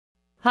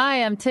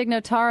Hi, I'm Tig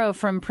Notaro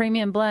from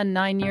Premium Blend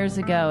 9 years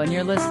ago, and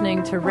you're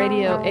listening to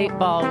Radio 8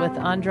 Ball with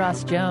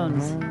Andras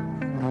Jones.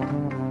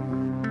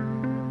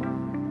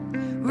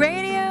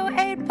 Radio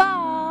 8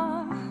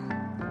 Ball,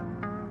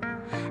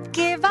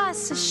 give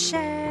us a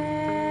shake.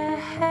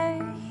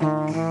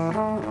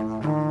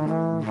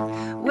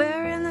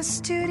 We're in the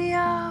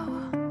studio,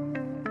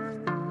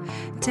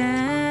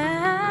 dancing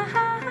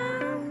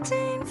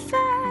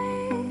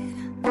fade,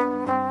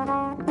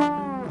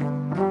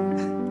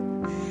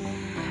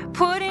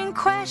 putting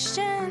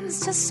questions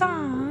to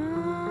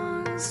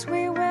songs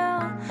we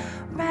will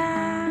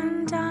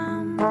randomly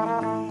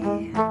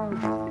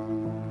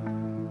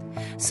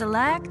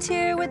select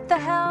here with the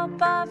help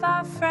of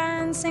our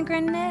friend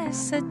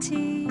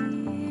Synchronicity.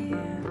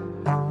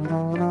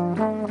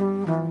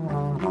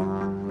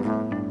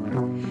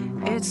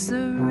 It's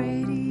the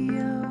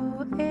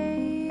Radio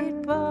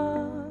 8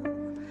 Ball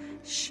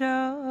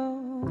Show.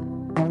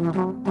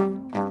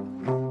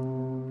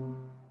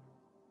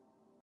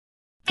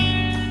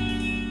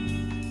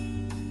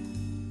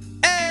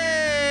 And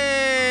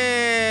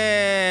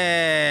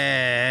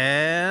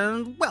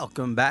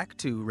welcome back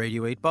to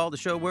Radio 8 Ball, the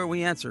show where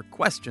we answer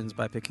questions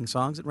by picking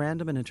songs at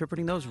random and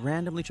interpreting those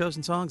randomly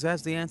chosen songs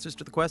as the answers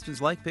to the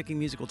questions, like picking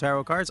musical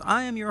tarot cards.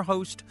 I am your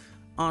host,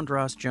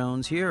 Andras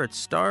Jones, here at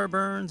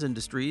Starburns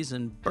Industries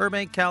in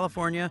Burbank,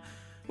 California,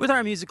 with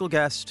our musical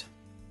guest,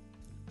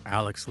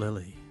 Alex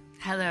Lilly.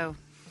 Hello.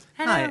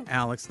 Hi,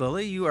 Alex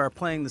Lilly. You are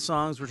playing the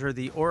songs which are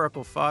the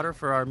oracle fodder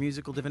for our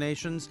musical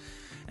divinations.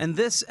 And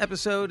this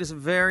episode is a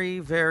very,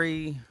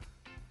 very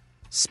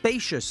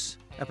spacious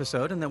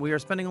episode, in that we are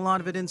spending a lot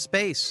of it in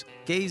space,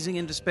 gazing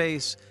into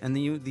space and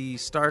the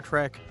Star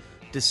Trek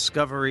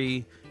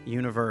Discovery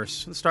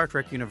universe, the Star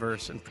Trek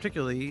universe, and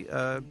particularly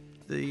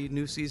the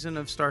new season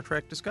of Star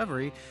Trek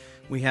Discovery.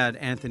 We had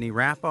Anthony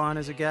Rapp on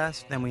as a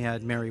guest, then we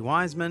had Mary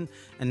Wiseman,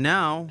 and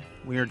now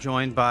we are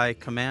joined by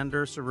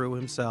Commander Saru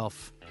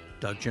himself,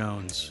 Doug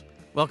Jones.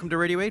 Welcome to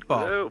Radio 8 Ball.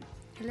 Hello.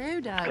 Hello,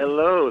 Doug.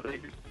 Hello.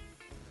 Thank you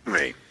for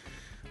me.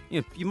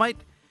 You might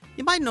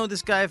know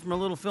this guy from a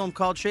little film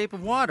called Shape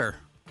of Water,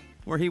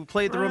 where he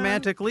played the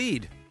romantic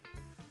lead.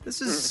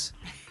 This is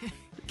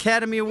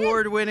Academy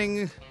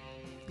Award-winning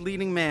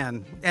leading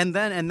man, and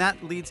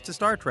that leads to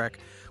Star Trek,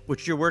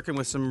 which you're working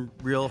with some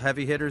real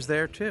heavy hitters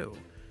there too.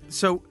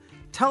 So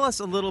tell us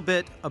a little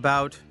bit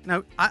about.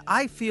 Now,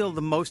 I feel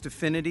the most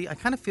affinity. I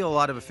kind of feel a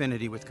lot of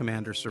affinity with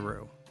Commander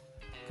Saru,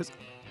 because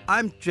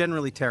I'm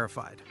generally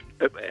terrified.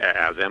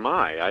 As am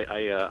I.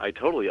 I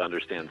totally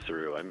understand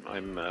Saru.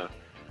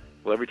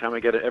 Well, every time I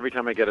get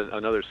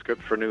another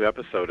script for a new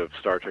episode of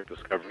Star Trek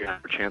Discovery, I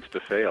have a chance to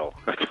fail.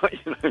 You know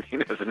what I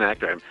mean? As an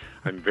actor,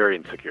 I'm very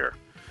insecure.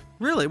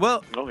 Really?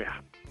 Well. Oh yeah.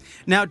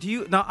 Now,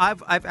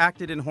 I've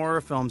acted in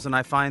horror films, and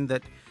I find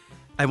that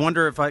I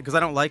wonder if because I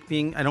don't like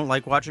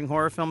watching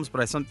horror films, but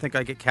I think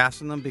I get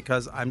cast in them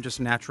because I'm just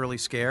naturally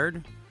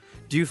scared.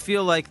 Do you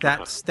feel like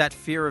that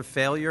fear of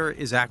failure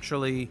is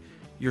actually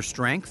your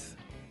strength?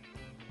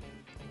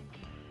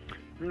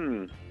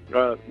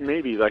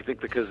 Maybe. I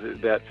think because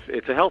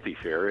it's a healthy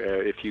fear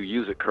if you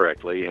use it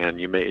correctly, and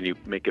you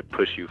make it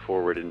push you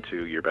forward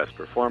into your best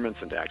performance,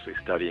 into actually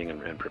studying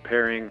and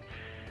preparing.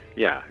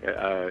 Yeah,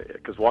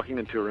 because walking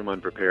into a room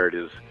unprepared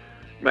is,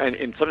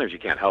 and sometimes you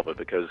can't help it,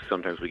 because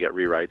sometimes we get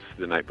rewrites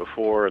the night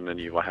before, and then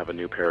you will have a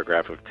new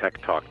paragraph of tech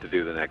talk to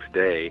do the next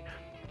day.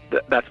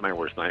 That's my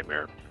worst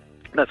nightmare.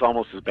 That's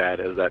almost as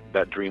bad as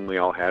that dream we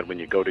all had when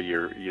you go to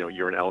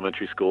you're in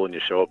elementary school and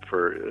you show up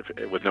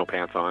with no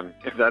pants on.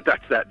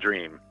 That's that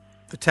dream.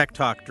 The tech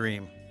talk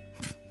dream.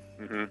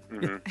 Mm-hmm,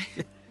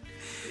 mm-hmm.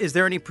 Is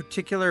there any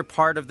particular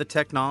part of the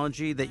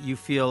technology that you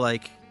feel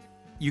like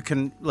you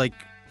can, like,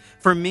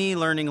 for me,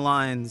 learning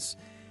lines,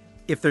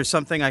 if there's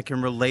something I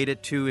can relate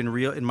it to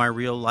in my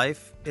real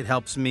life, it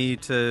helps me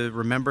to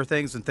remember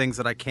things, and things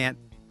that I can't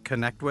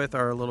connect with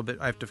are a little bit,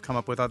 I have to come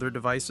up with other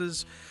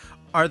devices.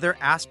 Are there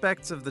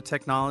aspects of the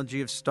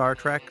technology of Star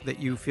Trek that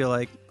you feel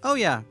like, oh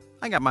yeah,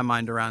 I got my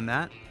mind around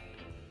that?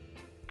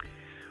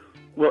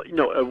 Well,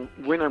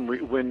 when I'm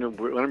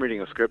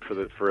reading a script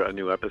for a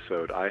new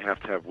episode, I have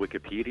to have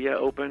Wikipedia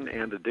open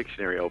and the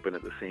dictionary open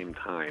at the same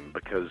time,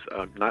 because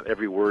not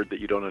every word that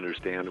you don't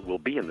understand will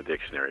be in the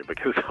dictionary,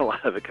 because a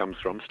lot of it comes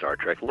from Star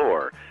Trek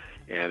lore,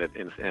 and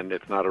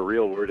it's not a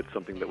real word. It's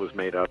something that was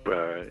made up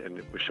and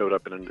it showed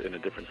up in a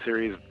different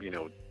series,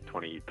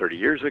 20, 30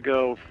 years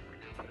ago.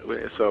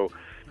 So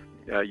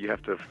you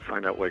have to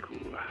find out, like,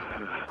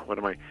 what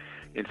am I?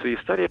 And so you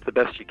study it the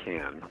best you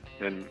can.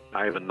 And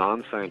I have a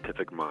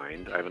non-scientific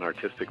mind. I have an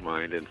artistic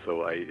mind, and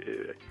so I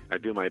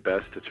do my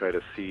best to try to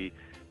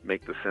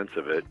make the sense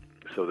of it,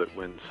 so that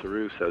when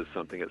Saru says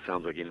something, it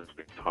sounds like he knows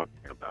what he's talking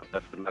about.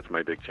 That's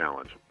my big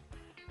challenge.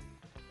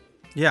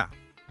 Yeah,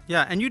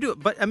 and you do.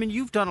 But I mean,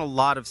 you've done a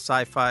lot of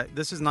sci-fi.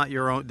 This is not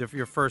your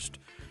first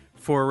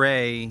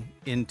foray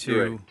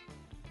into,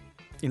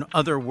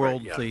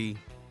 otherworldly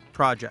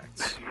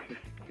projects.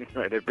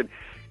 Right.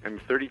 I'm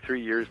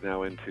 33 years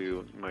now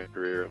into my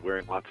career,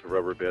 wearing lots of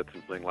rubber bits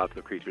and playing lots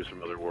of creatures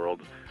from other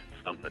worlds,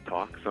 some that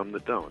talk, some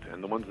that don't.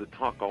 And the ones that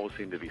talk always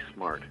seem to be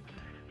smart.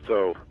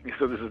 So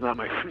this is not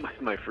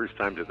my first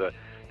time to the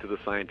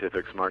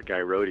scientific smart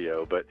guy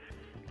rodeo, but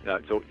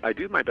so I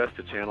do my best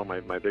to channel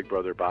my big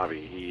brother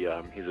Bobby.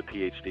 He's a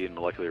PhD in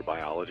molecular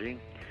biology,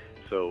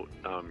 so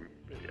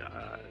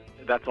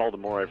that's all the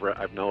more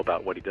I know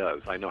about what he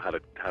does. I know how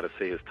to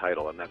say his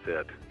title, and that's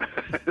it.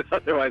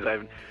 Otherwise,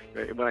 I've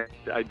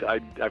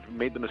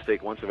made the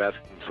mistake once of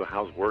asking, so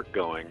how's work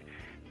going?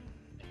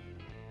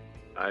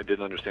 I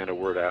didn't understand a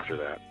word after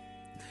that.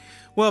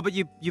 Well, but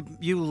you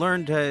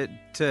learn to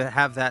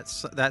have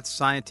that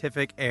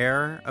scientific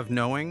air of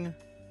knowing.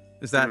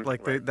 Is that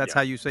right, that's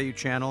how you say you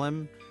channel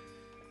him?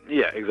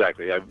 Yeah,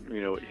 exactly.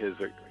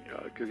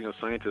 Because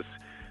scientists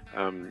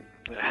are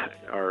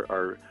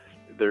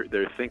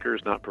they're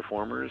thinkers, not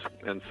performers,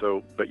 and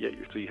so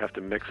you have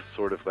to mix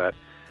sort of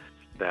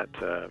that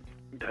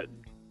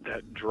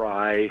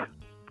dry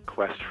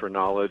quest for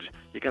knowledge.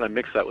 You got to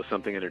mix that with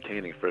something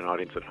entertaining for an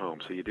audience at home.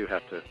 So you do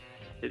have to.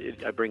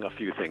 I bring a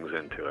few things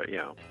into it.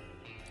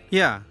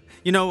 Yeah.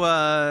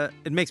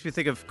 It makes me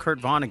think of Kurt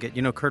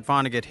Vonnegut. Kurt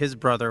Vonnegut, his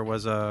brother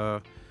was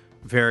a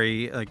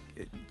very, I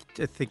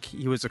think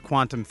he was a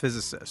quantum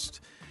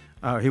physicist.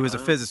 He was a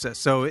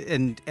physicist. So,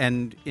 and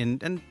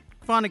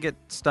Vonnegut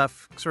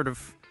stuff sort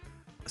of,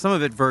 some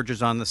of it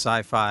verges on the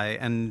sci-fi,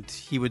 and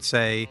he would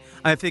say,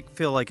 I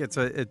feel like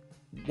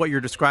what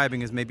you're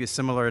describing is maybe a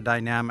similar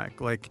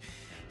dynamic. Like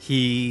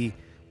he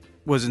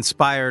was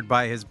inspired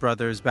by his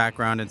brother's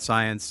background in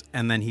science,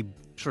 and then he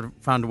sort of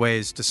found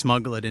ways to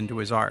smuggle it into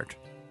his art.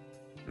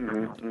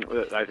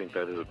 Mm-hmm. I think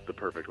that is the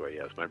perfect way,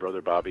 yes. My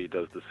brother Bobby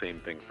does the same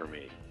thing for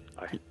me.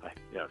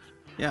 Yes.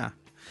 Yeah.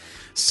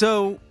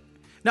 So,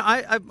 now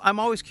I'm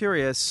always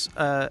curious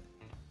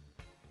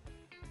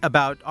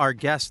about our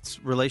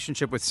guest's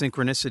relationship with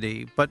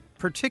synchronicity, but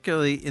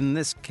particularly in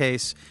this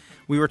case,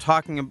 we've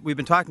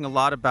been talking a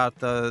lot about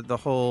the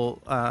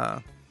whole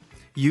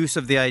use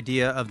of the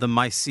idea of the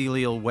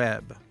mycelial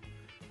web.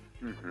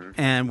 Mm-hmm.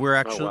 And we're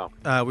actually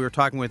we were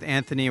talking with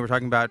Anthony. We're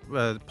talking about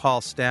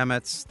Paul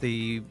Stamets,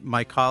 the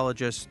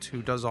mycologist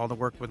who does all the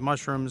work with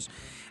mushrooms.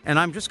 And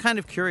I'm just kind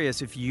of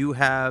curious if you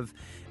have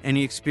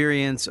any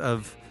experience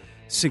of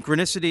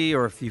synchronicity,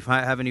 or if you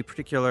have any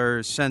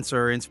particular sense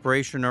or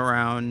inspiration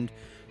around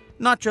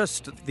not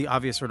just the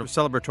obvious sort of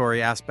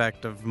celebratory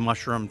aspect of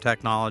mushroom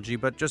technology,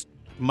 but just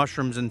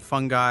mushrooms and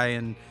fungi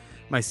and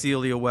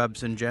mycelial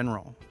webs in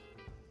general.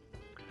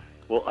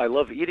 Well, I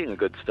love eating a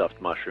good stuffed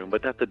mushroom,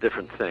 but that's a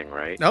different thing,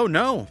 right? Oh,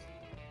 no.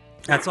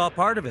 That's all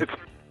part of it.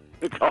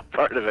 It's all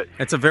part of it.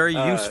 It's a very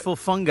useful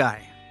fungi.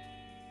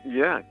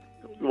 Yeah.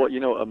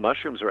 Well,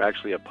 mushrooms are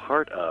actually a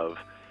part of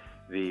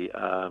the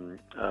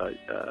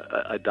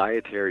a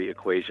dietary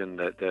equation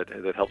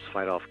that helps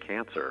fight off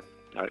cancer.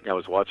 I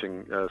was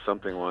watching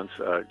something once,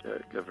 a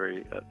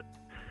very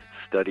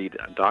studied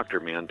doctor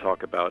man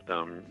talk about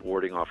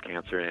warding off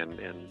cancer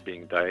and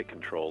being diet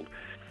controlled.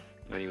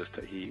 And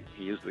he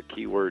used the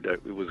key word.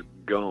 It was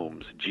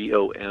GOMS,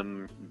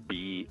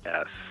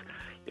 GOMBS.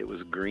 It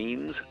was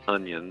greens,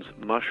 onions,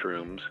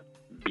 mushrooms,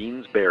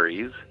 beans,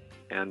 berries,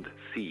 and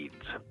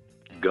seeds.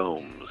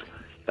 GOMS.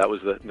 That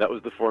was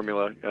the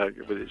formula.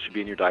 It should be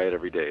in your diet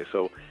every day.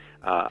 So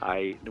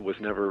I was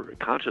never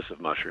conscious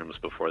of mushrooms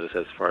before this,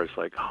 as far as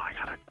like, I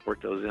gotta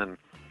work those in.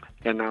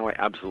 And now I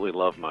absolutely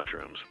love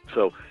mushrooms.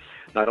 So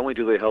not only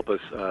do they help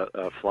us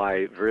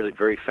fly very,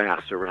 very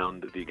fast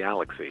around the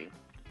galaxy,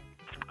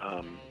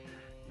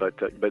 but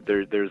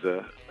there's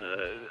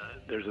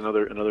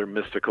another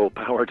mystical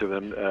power to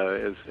them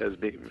as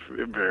being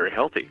very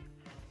healthy.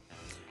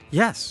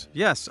 Yes.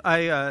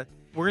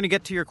 We're going to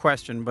get to your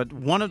question, but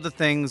one of the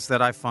things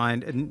that I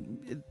find,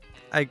 and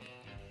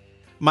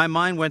my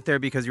mind went there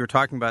because you were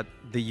talking about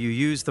you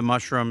use the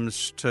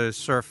mushrooms to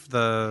surf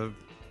the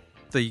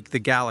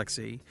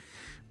galaxy,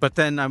 but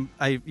then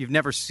you've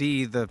never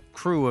see the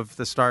crew of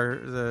the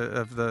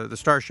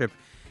starship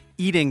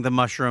eating the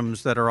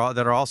mushrooms that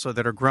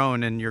are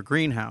grown in your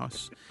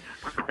greenhouse.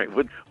 Right.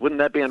 Wouldn't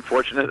that be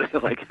unfortunate?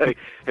 Like, hey,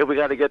 we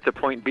got to get to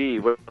point B.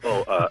 We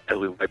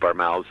wipe our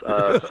mouths.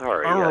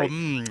 Sorry.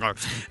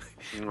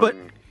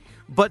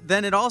 But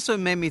then it also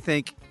made me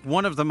think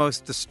one of the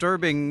most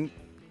disturbing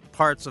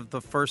parts of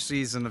the first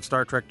season of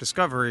Star Trek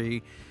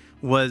Discovery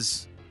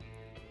was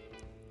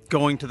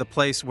going to the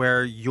place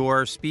where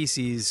your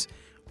species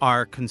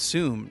are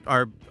consumed,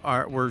 are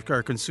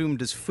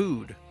consumed as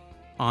food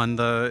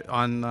by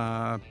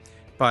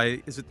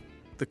is it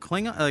the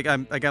Klingon? Like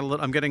I'm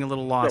getting a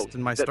little lost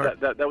in my Star.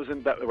 That was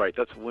right.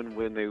 That's when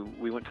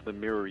we went to the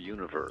mirror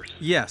universe.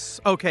 Yes.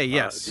 Okay.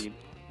 Yes.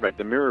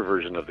 The mirror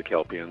version of the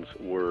Kelpians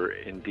were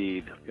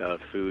indeed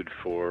food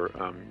for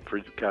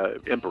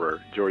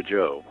Emperor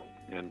Georgiou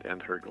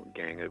and her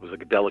gang. It was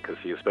like a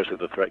delicacy, especially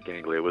the threat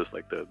ganglia. It was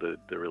like the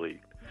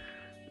really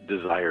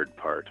desired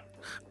part.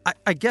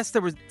 I guess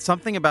there was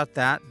something about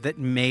that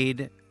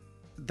made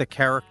the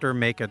character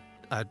make a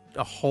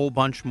whole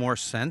bunch more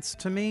sense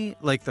to me,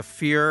 like the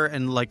fear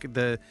and like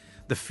the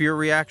fear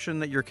reaction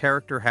that your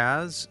character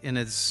has in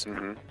his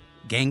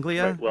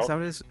ganglia. Right, well, is that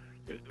what it is?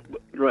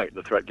 Right,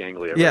 the threat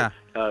ganglia. Yeah.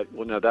 Right?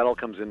 Now that all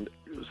comes in.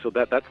 So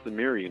that's the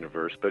mirror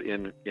universe, but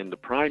in the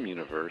prime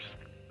universe,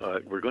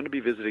 we're going to be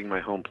visiting my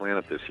home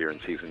planet this year in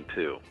season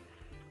 2.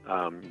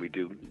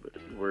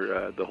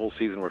 We're the whole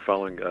season we're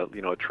following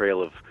a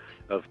trail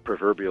of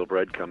proverbial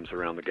breadcrumbs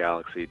around the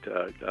galaxy,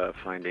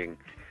 finding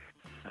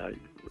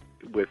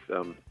with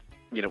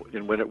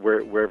and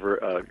wherever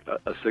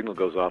a signal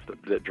goes off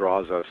that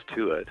draws us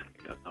to it,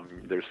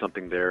 there's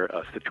something there,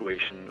 a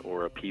situation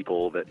or a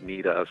people that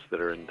need us,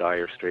 that are in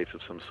dire straits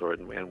of some sort,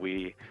 and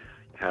we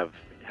have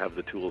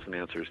the tools and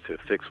answers to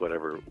fix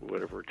whatever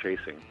we're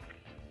chasing.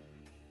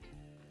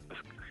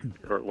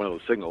 Or one of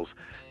those signals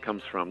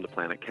comes from the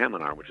planet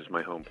Kaminar, which is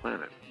my home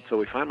planet. So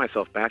we find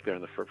myself back there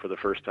for the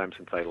first time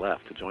since I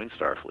left to join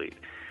Starfleet,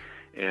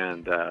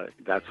 and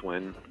that's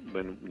when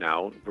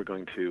now we're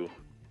going to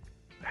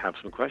have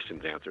some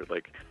questions answered,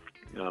 like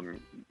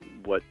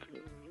what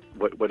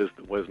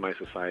is my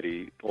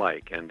society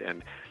like,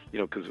 and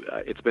because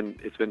it's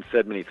been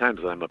said many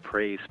times that I'm a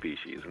prey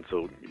species, and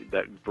so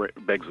that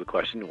begs the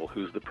question: well,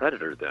 who's the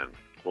predator then?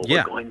 Well,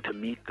 yeah. We're going to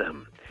meet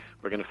them.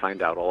 We're going to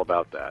find out all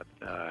about that,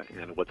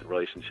 and what the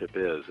relationship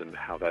is, and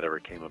how that ever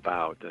came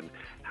about, and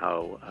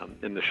how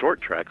in the short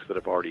treks that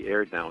have already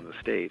aired now in the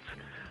States,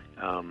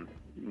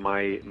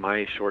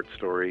 my short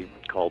story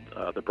called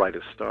 "The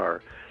Brightest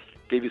Star"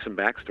 gave you some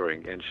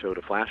backstory and showed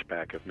a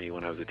flashback of me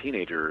when I was a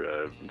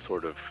teenager,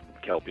 sort of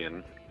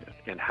Kelpian,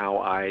 and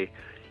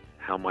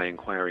how my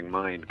inquiring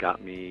mind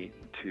got me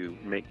to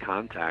make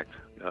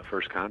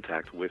first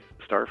contact with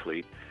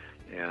Starfleet,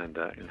 and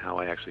how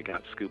I actually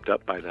got scooped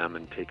up by them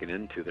and taken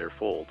into their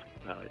fold.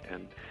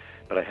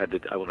 But I had to.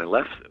 When I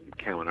left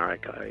Kaminar,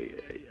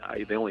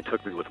 they only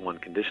took me with one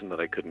condition, that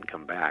I couldn't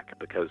come back,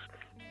 because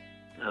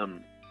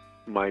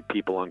my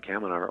people on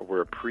Kaminar were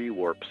a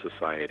pre-warp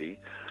society.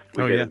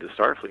 We get into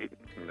Starfleet,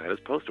 and that is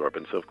post-warp,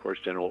 and so of course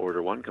General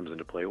Order 1 comes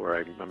into play, where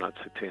I'm not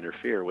to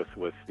interfere with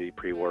the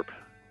pre-warp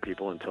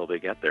people until they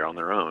get there on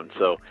their own.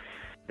 So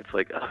it's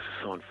like, oh, this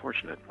is so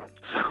unfortunate.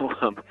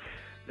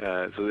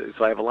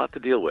 So I have a lot to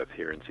deal with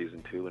here in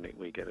season 2, and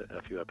we get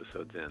a few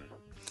episodes in.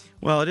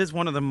 Well, it is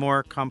one of the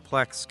more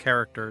complex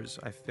characters,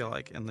 I feel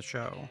like, in the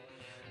show.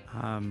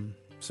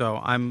 So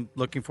I'm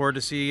looking forward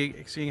to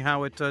seeing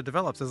how it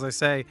develops. As I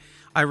say,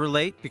 I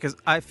relate because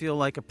I feel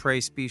like a prey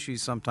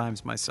species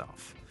sometimes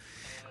myself.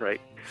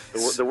 Right.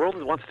 The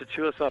world wants to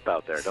chew us up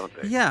out there, don't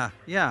they? Yeah,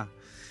 yeah.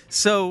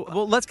 So,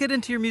 well, let's get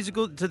into your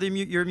musical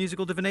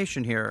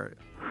divination here.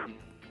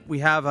 We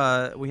have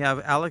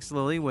Alex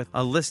Lilly with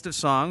a list of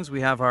songs. We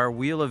have our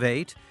Wheel of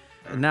 8.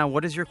 And now,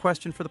 what is your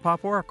question for the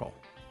Pop Oracle?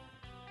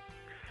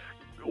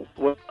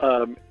 Well,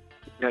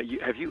 now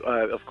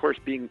of course,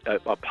 being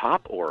a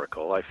pop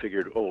oracle, I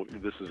figured,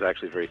 this is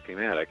actually very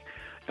thematic.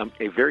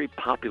 A very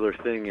popular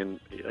thing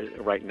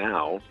right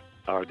now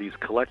are these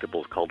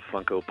collectibles called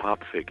Funko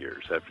Pop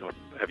figures.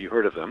 Have you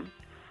heard of them?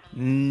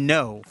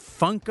 No.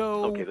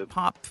 Funko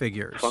Pop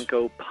figures.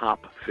 Funko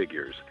Pop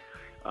figures.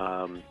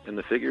 And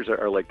the figures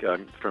are like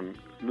from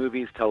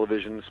movies,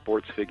 television,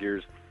 sports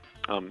figures,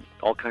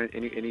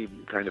 any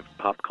kind of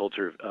pop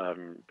culture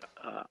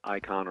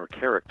icon or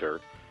character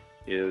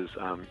is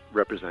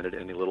represented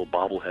in a little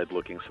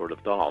bobblehead-looking sort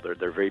of doll.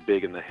 They're very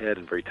big in the head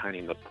and very tiny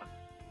in the.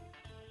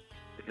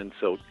 And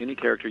so any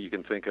character you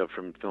can think of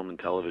from film and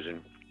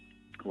television,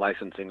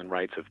 licensing and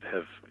rights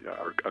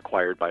are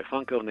acquired by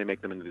Funko, and they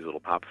make them into these little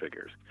pop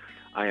figures.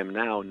 I am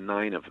now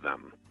 9 of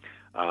them.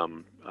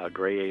 A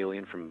gray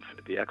alien from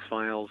the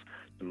X-Files,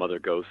 the Mother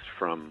Ghost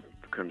from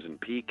Crimson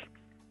Peak,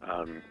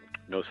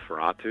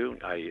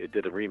 Nosferatu. I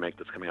did a remake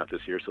that's coming out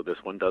this year, so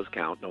this one does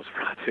count,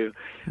 Nosferatu.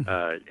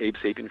 Abe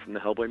Sapien from the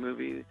Hellboy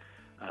movie,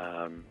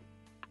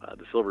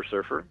 the Silver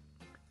Surfer,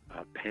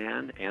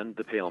 Pan and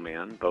the Pale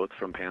Man, both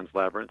from Pan's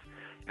Labyrinth.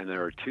 And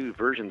there are 2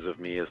 versions of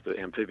me as the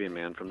Amphibian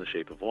Man from The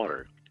Shape of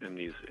Water in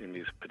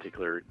this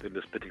particular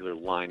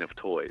line of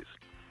toys.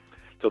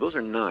 So those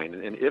are 9,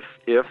 and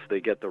if they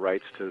get the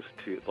rights to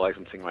the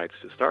licensing rights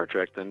to Star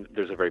Trek, then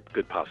there's a very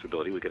good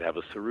possibility we could have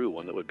a Saru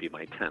one that would be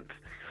my 10th.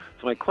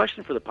 So my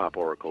question for the Pop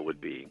Oracle would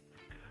be: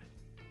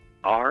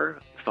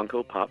 are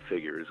Funko Pop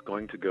figures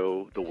going to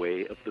go the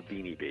way of the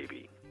Beanie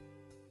Baby?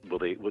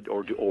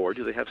 Or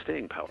do they have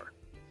staying power?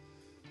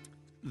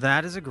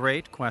 That is a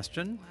great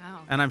question.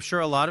 Wow. And I'm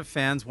sure a lot of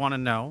fans want to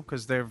know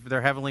because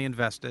they're heavily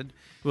invested.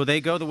 Will they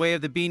go the way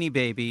of the Beanie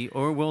Baby,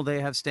 or will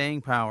they have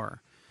staying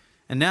power?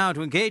 And now,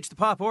 to engage the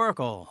Pop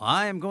Oracle,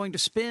 I am going to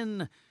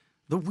spin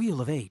the Wheel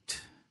of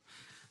 8.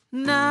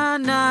 Na,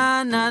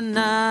 na, na,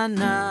 na,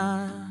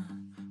 na.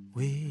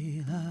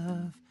 Wheel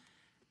of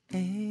 8.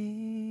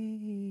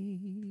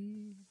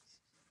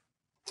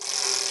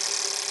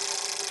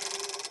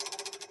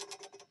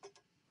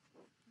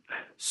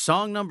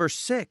 Song number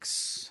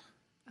 6.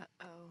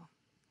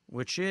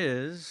 Which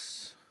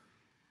is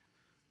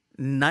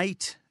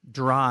Night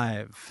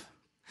Drive.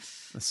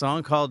 A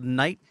song called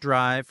Night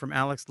Drive from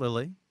Alex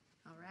Lilly.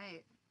 All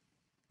right.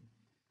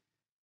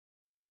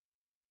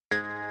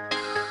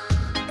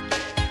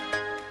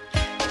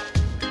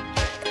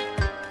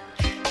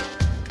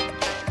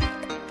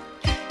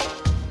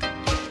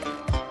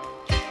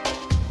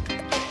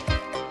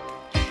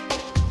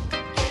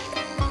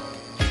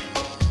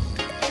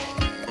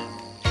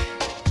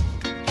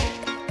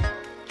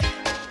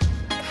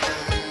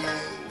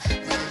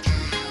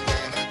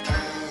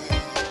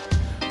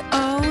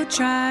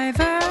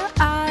 driver,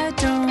 I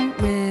don't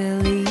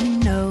really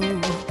know.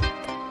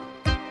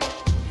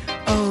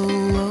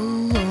 Oh,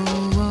 oh,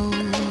 oh, oh.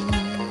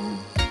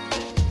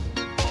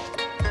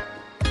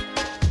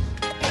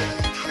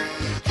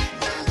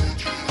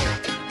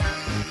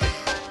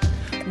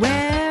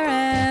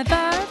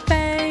 Wherever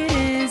fate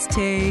is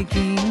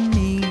taking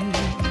me.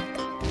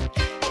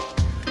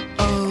 Oh,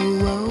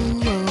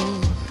 oh,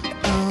 oh,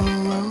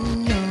 oh,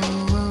 oh,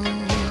 oh, oh.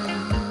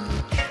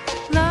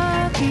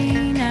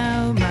 Looking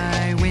out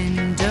my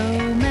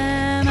window,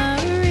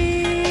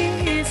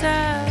 memories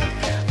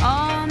of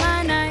all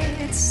my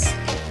nights.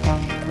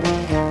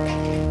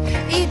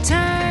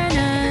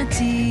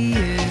 Eternity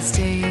is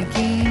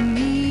taking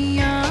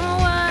me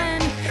on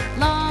one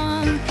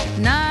long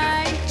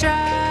night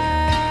drive,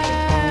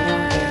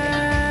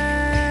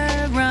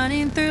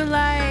 running through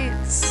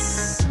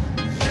lights.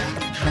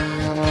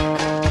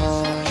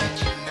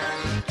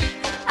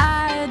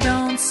 I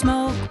don't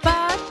smoke,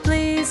 but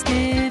please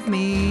give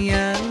me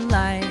a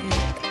light.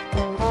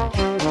 Oh, oh,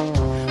 oh.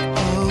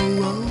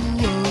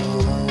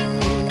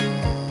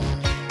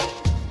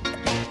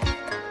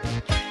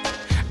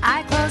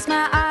 I close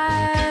my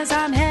eyes,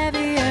 I'm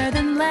heavier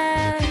than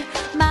lead.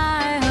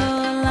 My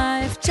whole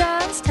life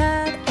just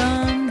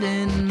happened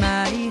in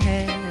my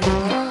head.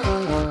 Oh,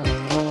 oh, oh,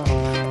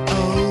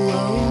 oh,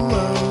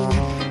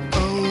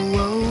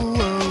 oh,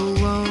 oh,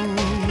 oh.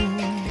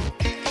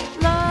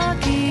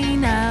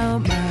 Looking out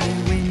my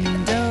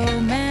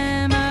window,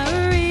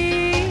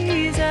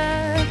 memories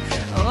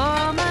of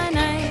all my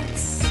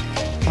nights.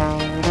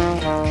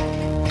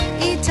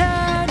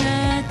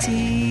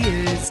 Eternity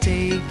is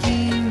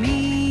taking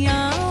me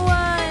on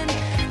one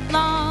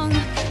long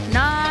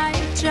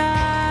night drive,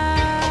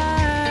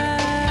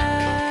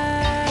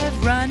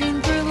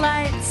 running through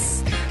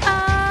lights.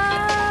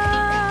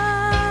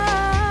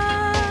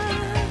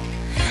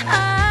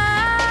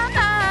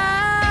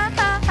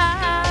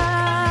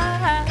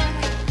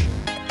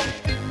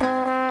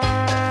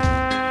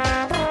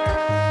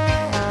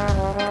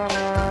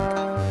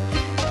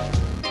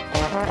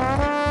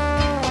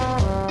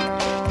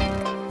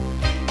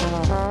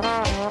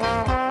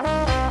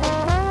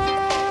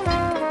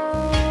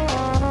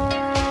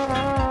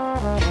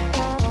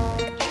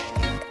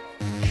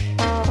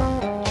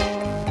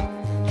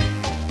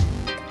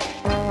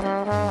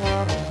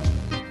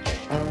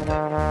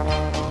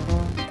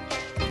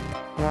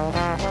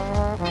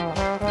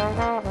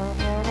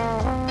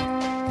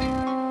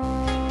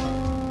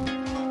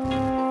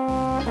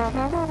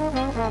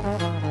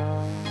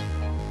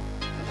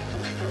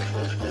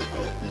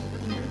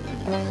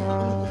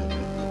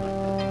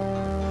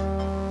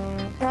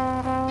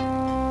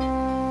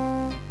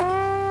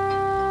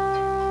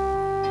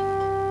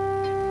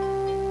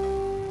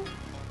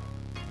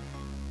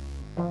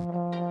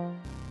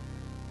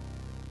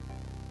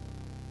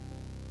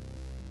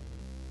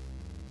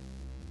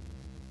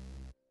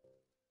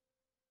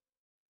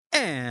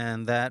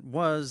 And that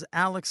was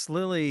Alex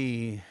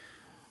Lilly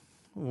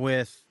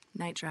with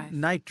Night drive.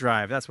 Night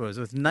Drive. That's what it was.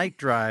 With Night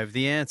Drive,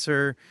 the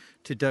answer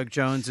to Doug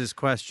Jones's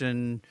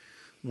question,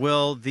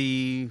 will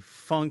the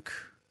Funko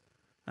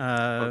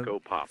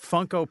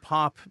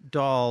Pop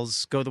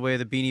dolls go the way of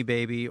the Beanie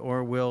Baby,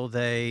 or will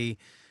they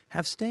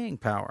have staying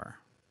power?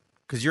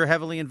 Because you're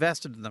heavily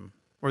invested in them,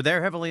 or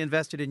they're heavily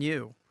invested in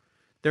you.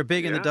 They're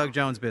big in the Doug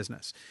Jones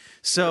business.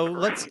 So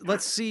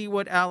let's see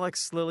what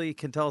Alex Lilly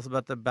can tell us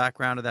about the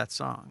background of that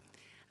song.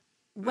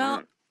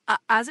 Well,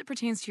 as it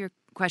pertains to your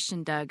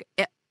question, Doug,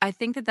 I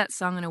think that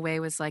song in a way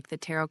was like the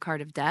tarot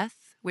card of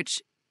death,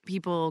 which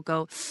people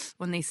go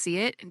when they see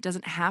it. It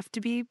doesn't have to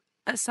be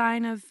a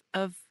sign of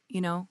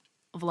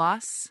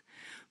loss,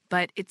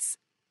 but it's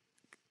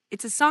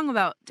a song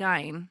about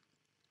dying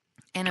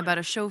and about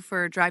a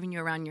chauffeur driving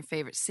you around your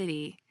favorite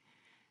city,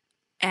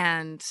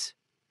 and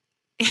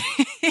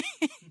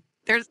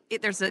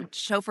there's a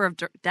chauffeur of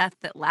death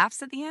that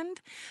laughs at the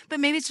end, but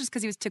maybe it's just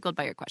because he was tickled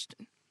by your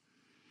question.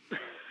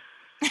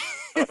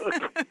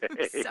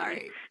 Okay.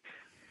 Sorry.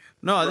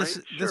 No, Right, this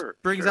sure,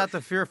 brings sure. out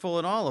the fearful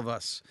in all of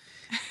us.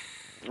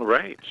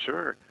 Right,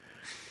 sure.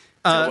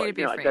 Okay to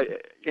be afraid.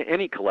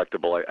 Any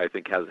collectible, I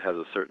think, has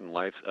a certain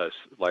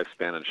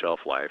lifespan and shelf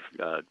life.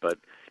 But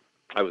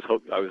I was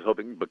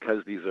hoping,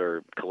 because these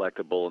are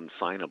collectible and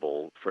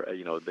signable, for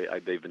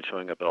they've been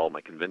showing up at all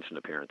my convention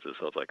appearances.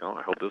 So I was like,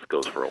 I hope this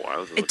goes for a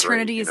while. This is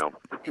Eternity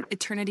great,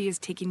 Eternity is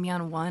taking me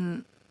on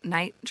one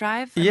night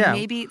drive. Yeah.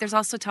 Maybe there's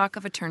also talk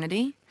of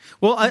eternity.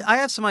 Well, I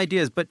have some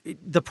ideas, but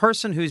the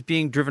person who's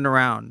being driven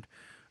around,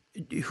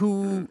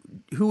 who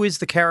is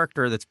the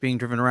character that's being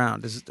driven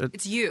around?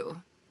 It's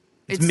you.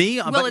 It's me.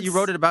 You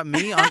wrote it about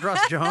me, Andras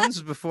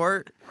Jones,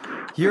 before.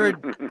 You're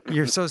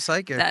so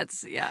psychic.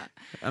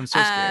 I'm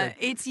so scared.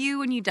 It's you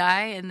when you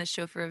die, and the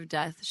chauffeur of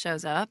death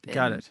shows up.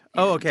 Got it.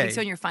 Oh, okay. Takes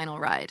you on your final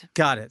ride.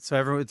 Got it.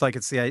 So it's like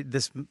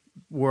this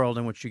world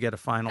in which you get a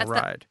final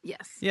ride.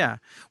 Yes. Yeah.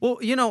 Well,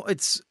 do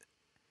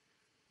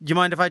you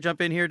mind if I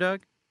jump in here,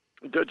 Doug?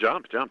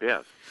 Jump,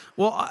 yes.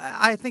 Well,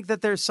 I think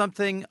that there's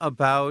something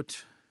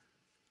about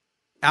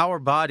our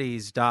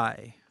bodies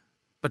die,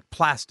 but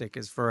plastic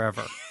is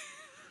forever.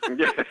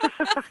 Yes.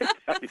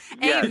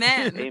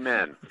 Amen.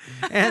 Amen.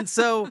 And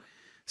so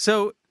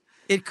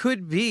it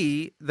could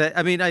be that,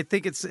 I mean, I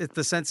think it's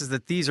the sense is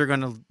that these are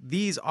going to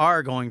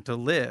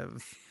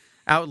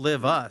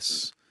outlive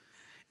us.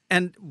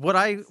 And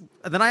I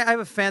have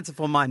a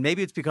fanciful mind.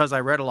 Maybe it's because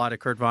I read a lot of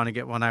Kurt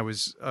Vonnegut when I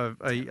was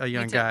a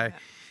young too, guy, yeah.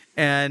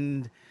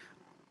 and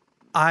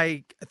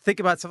I think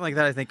about something like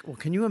that. I think, well,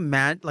 can you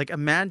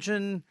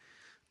imagine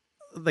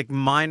like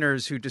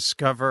miners who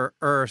discover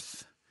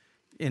Earth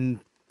in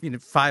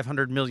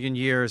 500 million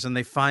years, and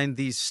they find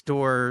these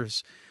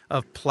stores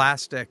of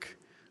plastic,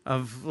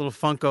 of little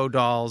Funko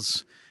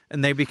dolls,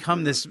 and they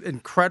become this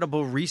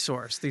incredible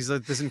resource.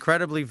 This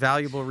incredibly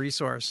valuable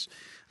resource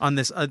on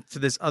this to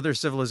this other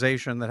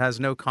civilization that has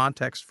no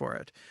context for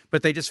it,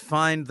 but they just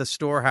find the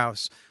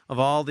storehouse of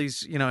all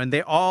these, and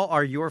they all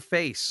are your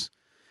face,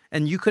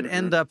 and you could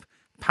end up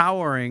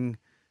powering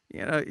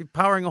a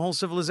whole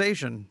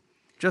civilization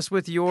just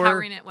with your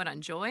Powering it, what,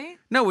 on joy?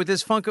 no, with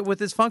his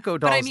Funko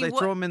dolls. I mean, they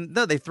throw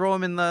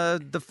them in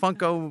the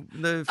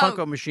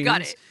Funko machines,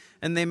 got it.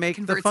 and they make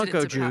the Converts it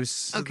Funko into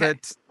juice okay.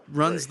 that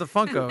runs the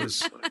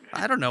Funkos.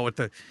 I don't know what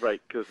the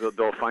Right, because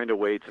they'll find a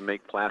way to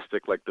make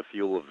plastic like the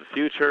fuel of the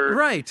future.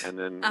 Right. And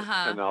then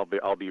Uh-huh. and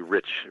I'll be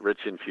rich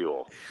in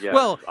fuel. Yes,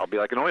 Well- I'll be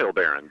like an oil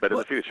baron, but in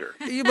the future.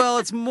 well,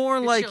 it's more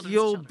like children's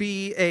you'll children.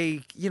 be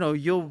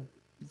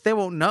they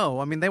won't know.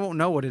 I mean, they won't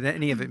know what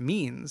any of it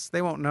means.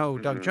 They won't know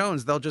Doug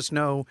Jones. They'll just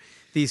know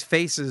these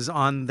faces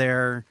on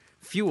their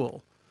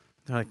fuel.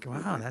 They're like,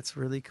 wow, that's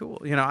really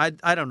cool. I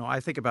don't know.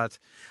 I think about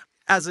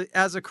as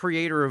a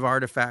creator of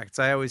artifacts,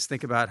 I always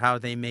think about how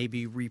they may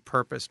be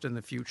repurposed in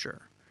the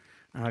future,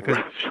 because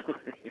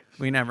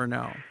we never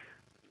know.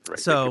 Right.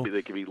 So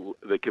they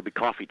could be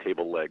coffee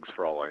table legs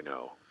for all I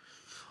know.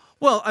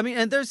 well, I mean,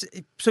 and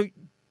so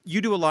you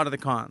do a lot of the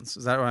cons.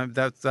 Is that right?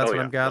 That's what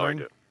yeah. I'm gathering.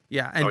 No, I do.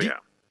 Yeah, and Oh, yeah.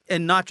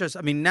 and not just.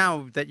 I mean,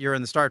 now that you're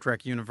in the Star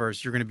Trek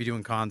universe, you're going to be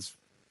doing cons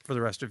for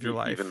the rest of your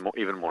life.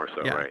 Even more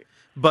so, Yeah. right?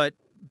 But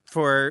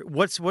for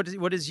what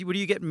do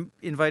you get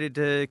invited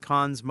to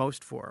cons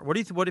most for? What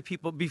do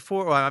people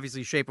before? Well,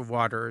 obviously, Shape of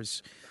Water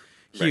is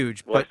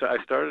huge, Right. Well, but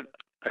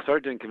I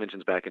started doing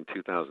conventions back in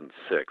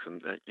 2006,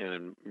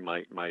 and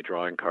my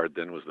drawing card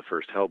then was the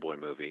first Hellboy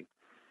movie.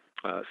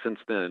 Since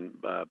then,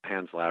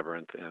 Pan's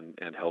Labyrinth and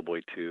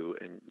Hellboy 2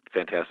 and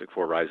Fantastic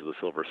Four: Rise of the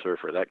Silver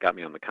Surfer, that got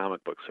me on the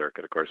comic book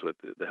circuit. Of course, with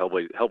the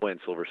Hellboy and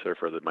Silver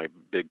Surfer, my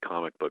big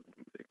comic book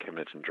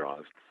convention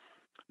draws.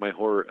 My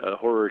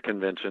horror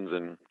conventions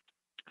and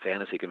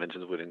fantasy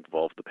conventions would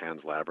involve the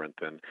Pan's Labyrinth,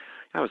 and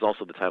I was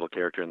also the title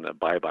character in the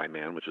Bye Bye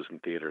Man, which was in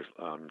theaters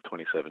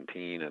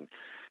 2017, and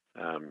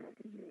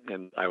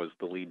I was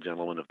the lead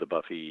gentleman of the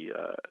Buffy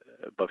the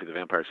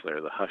Vampire Slayer,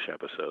 the Hush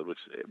episode,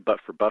 but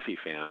for Buffy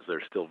fans,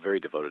 they're still very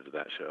devoted to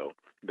that show.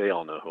 They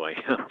all know who I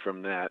am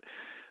from that.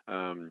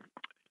 The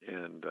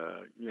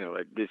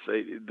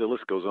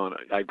list goes on.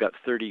 I've got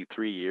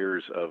 33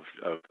 years of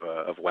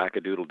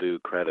wackadoodle-doo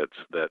credits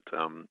that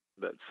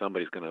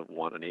somebody's going to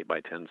want an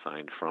 8x10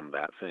 signed from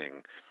that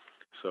thing.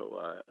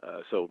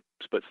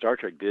 But Star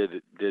Trek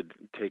did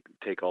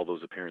take all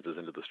those appearances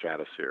into the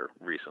stratosphere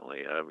recently.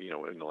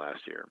 In the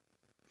last year.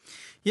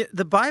 yeah,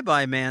 the Bye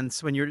Bye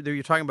Man's when you're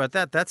talking about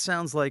that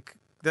sounds like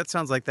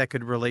that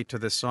could relate to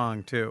this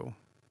song too,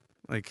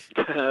 like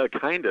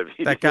Kind of.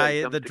 that guy,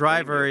 Yeah, the kind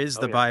driver of. is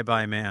the Bye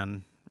Bye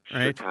Man,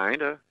 right?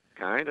 Kinda,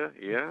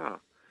 yeah.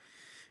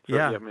 So,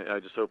 Yeah. I mean,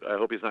 I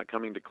hope he's not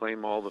coming to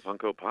claim all the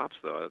Funko Pops,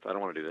 though. I don't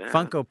want to do that.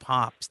 Funko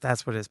Pops.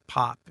 That's what it is.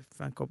 Pop.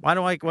 Funko. Why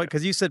do I?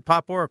 Because you said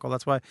Pop Oracle.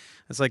 That's why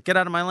it's like, get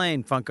out of my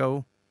lane,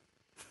 Funko.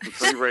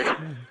 Right.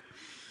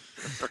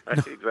 Right,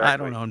 exactly. I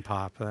don't own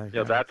Pop.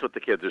 Yeah, that's what the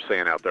kids are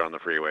saying out there on the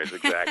freeways.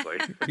 Exactly.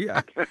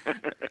 Yeah.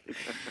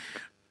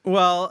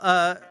 Well,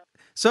 I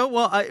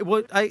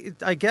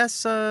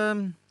guess.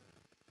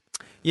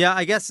 Yeah,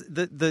 I guess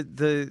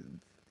the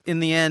in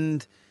the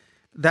end,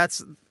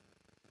 that's.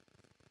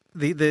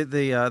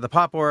 The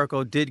Pop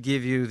Oracle did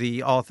give you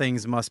the all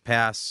things must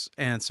pass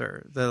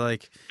answer. They're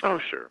like, Oh,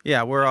 sure.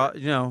 yeah, we're all,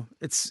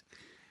 it's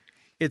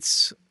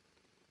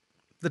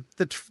the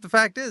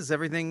fact is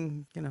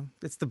everything,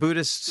 it's the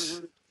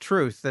Buddhist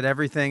truth that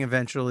everything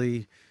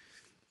eventually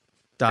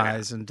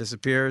dies and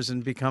disappears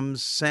and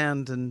becomes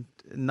sand and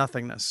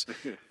nothingness.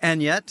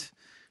 And yet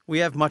we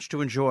have much to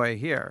enjoy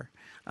here.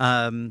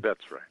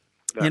 That's right.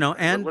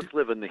 And let's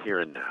live in the here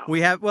and now.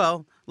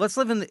 Let's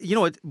live in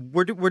the,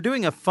 we're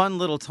doing a fun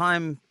little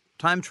time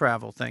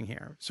travel thing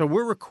here. So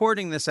we're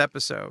recording this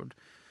episode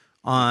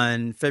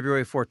on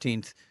February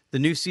 14th. The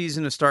new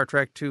season of Star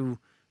Trek II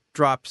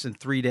drops in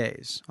 3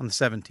 days on the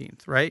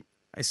 17th, right?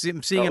 I'm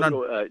seeing it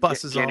on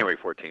buses. January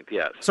 14th,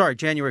 yes. Sorry,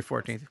 January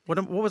 14th.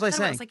 What was I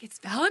saying? I was like, it's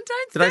Valentine's Day?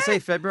 Did I say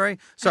February?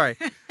 Sorry.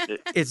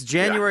 It's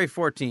January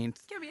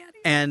 14th, Get me out of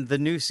here. and the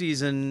new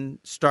season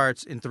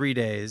starts in 3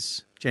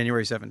 days,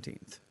 January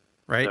 17th,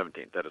 right?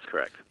 17th, that is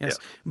correct. Yes.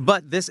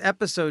 But this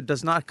episode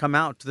does not come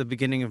out to the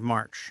beginning of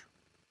March.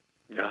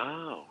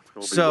 Oh,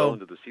 we'll be So- well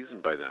into the season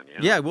by then, yeah.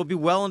 Yeah, we'll be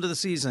well into the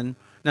season.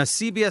 Now,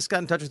 CBS got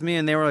in touch with me,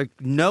 and they were like,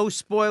 no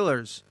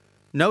spoilers.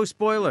 No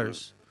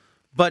spoilers.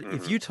 But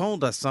if you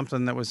told us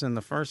something that was in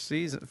the first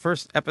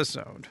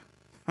episode,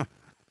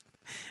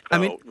 I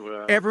mean,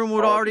 everyone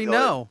would already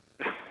know.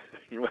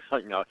 Well,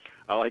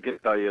 all I can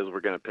tell you is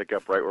we're going to pick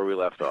up right where we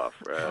left off.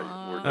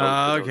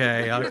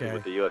 Okay.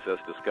 With the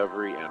USS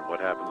Discovery, and what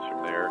happens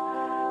from there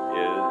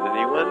is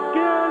anyone's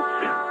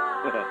guess.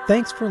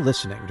 Thanks for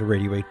listening to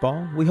Radio 8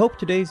 Ball. We hope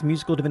today's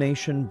musical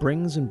divination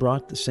brings and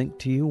brought the sync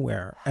to you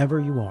wherever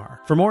you are.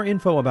 For more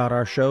info about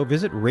our show,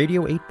 visit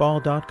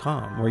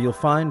radio8ball.com, where you'll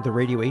find the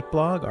Radio 8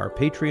 blog, our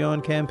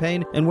Patreon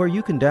campaign, and where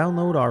you can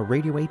download our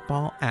Radio 8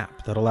 Ball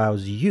app that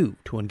allows you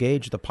to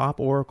engage the Pop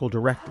Oracle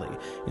directly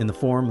in the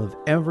form of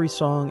every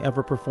song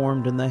ever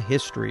performed in the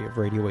history of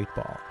Radio 8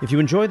 Ball. If you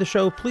enjoy the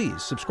show,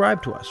 please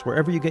subscribe to us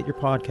wherever you get your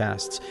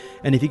podcasts.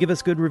 And if you give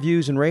us good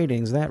reviews and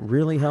ratings, that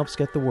really helps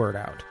get the word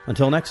out.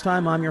 Until next time,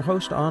 I'm your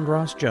host,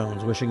 Andros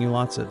Jones, wishing you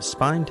lots of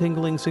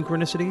spine-tingling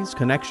synchronicities,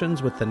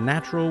 connections with the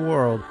natural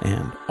world,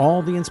 and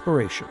all the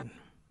inspiration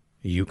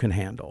you can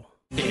handle.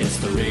 It's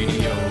the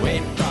Radio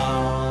 8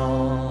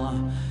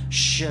 Ball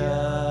Show.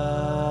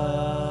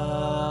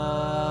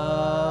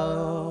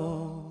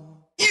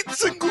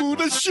 It's a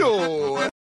good show.